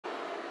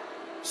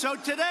So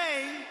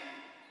today,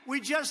 we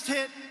just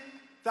hit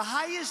the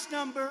highest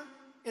number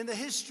in the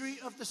history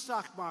of the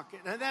stock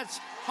market, and that's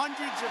hundreds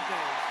of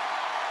days.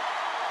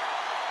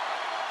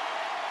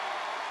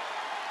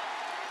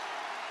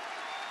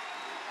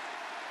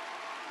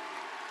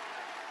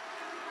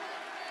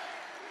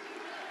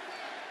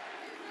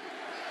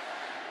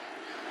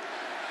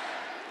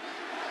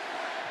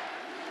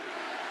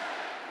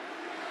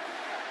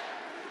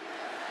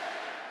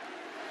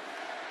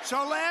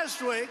 So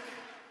last week,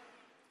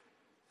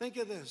 think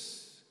of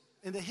this.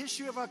 In the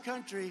history of our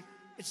country,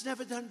 it's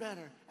never done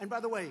better. And by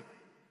the way,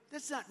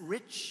 that's not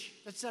rich,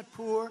 that's not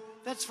poor,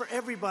 that's for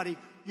everybody.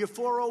 Your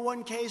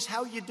 401ks,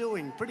 how you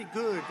doing? Pretty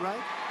good,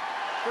 right?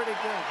 Pretty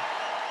good.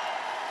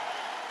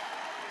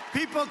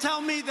 People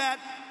tell me that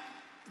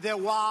their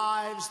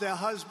wives, their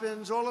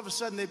husbands, all of a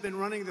sudden they've been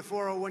running the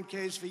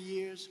 401ks for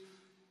years,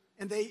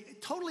 and they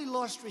totally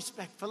lost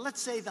respect for,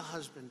 let's say, the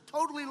husband.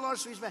 Totally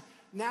lost respect.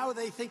 Now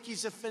they think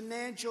he's a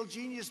financial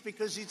genius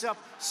because he's up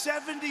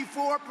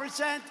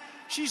 74%.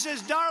 She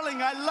says,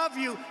 darling, I love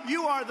you.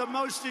 You are the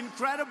most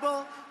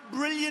incredible,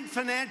 brilliant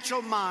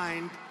financial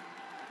mind.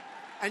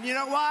 And you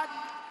know what?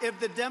 If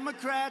the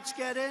Democrats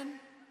get in,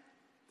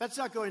 that's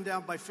not going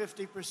down by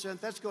 50%.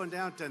 That's going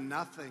down to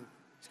nothing.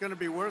 It's going to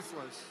be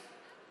worthless.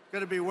 It's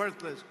going to be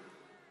worthless.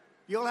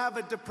 You'll have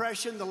a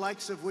depression the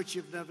likes of which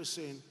you've never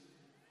seen.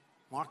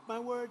 Mark my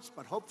words,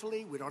 but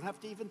hopefully we don't have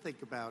to even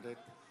think about it.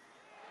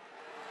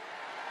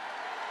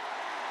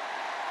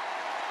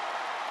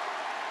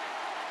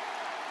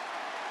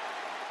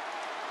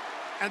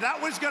 And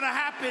that was going to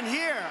happen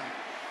here.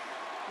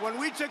 When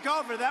we took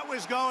over, that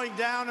was going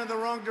down in the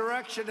wrong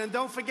direction. And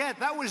don't forget,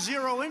 that was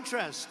zero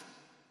interest.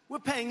 We're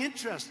paying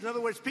interest. In other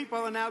words, people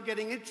are now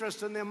getting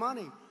interest on their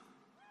money.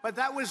 But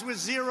that was with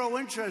zero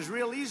interest,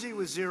 real easy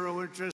with zero interest.